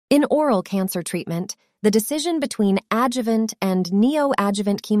In oral cancer treatment, the decision between adjuvant and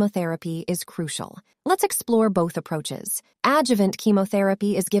neo-adjuvant chemotherapy is crucial. Let's explore both approaches. Adjuvant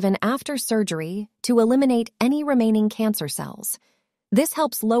chemotherapy is given after surgery to eliminate any remaining cancer cells. This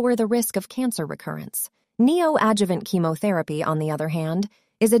helps lower the risk of cancer recurrence. Neo-adjuvant chemotherapy, on the other hand,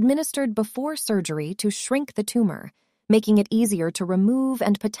 is administered before surgery to shrink the tumor, making it easier to remove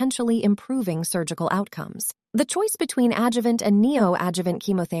and potentially improving surgical outcomes. The choice between adjuvant and neo-adjuvant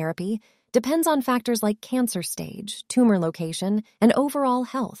chemotherapy depends on factors like cancer stage, tumor location, and overall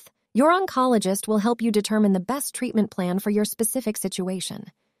health. Your oncologist will help you determine the best treatment plan for your specific situation.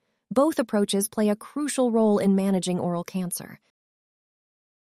 Both approaches play a crucial role in managing oral cancer.